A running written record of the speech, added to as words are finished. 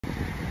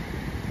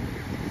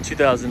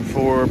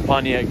2004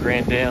 Pontiac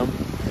Grand Am.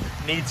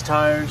 Needs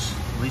tires,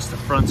 at least the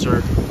fronts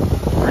are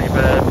pretty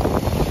bad.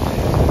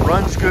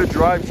 Runs good,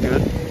 drives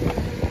good.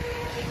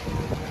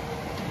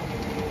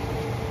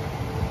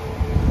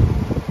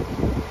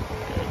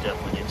 Yeah,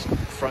 definitely needs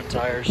front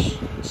tires.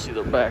 Let's see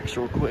the backs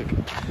real quick.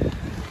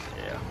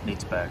 Yeah,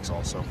 needs backs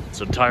also.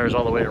 So tires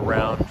all the way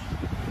around.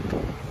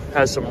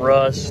 Has some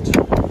rust.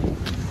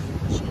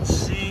 As you can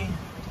see,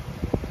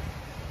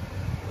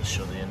 let's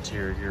show the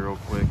interior here real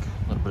quick.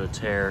 A little bit of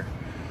tear.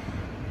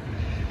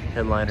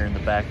 Headliner in the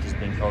back is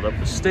being held up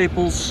with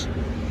staples.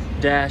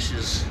 Dash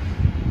is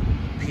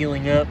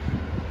peeling up.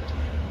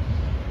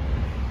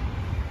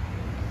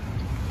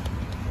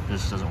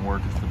 This doesn't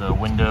work for the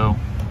window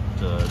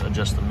to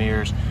adjust the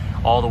mirrors.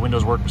 All the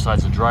windows work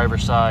besides the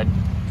driver's side.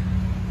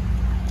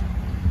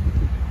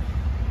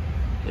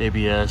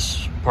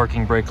 ABS,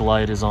 parking brake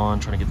light is on.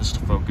 Trying to get this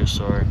to focus,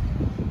 sorry.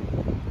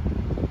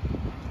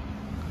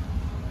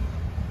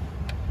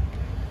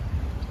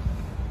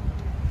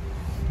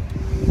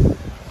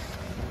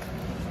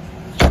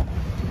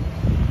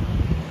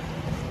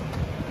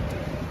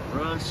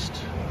 Rust.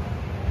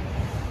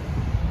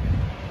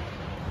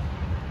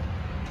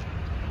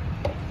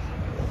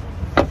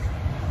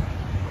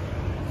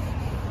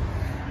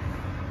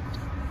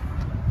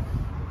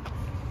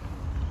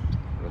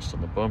 Rust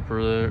on the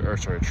bumper there, or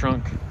sorry,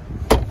 trunk.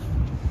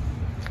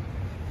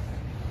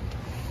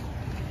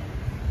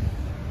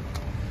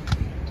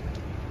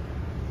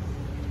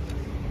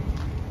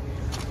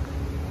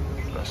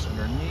 Rust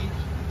underneath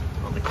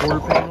on the quarter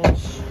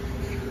panels.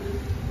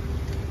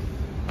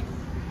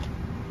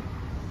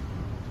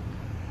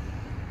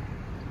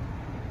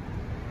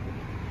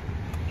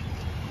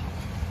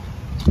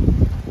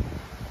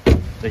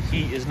 The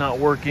heat is not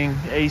working.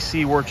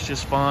 AC works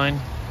just fine.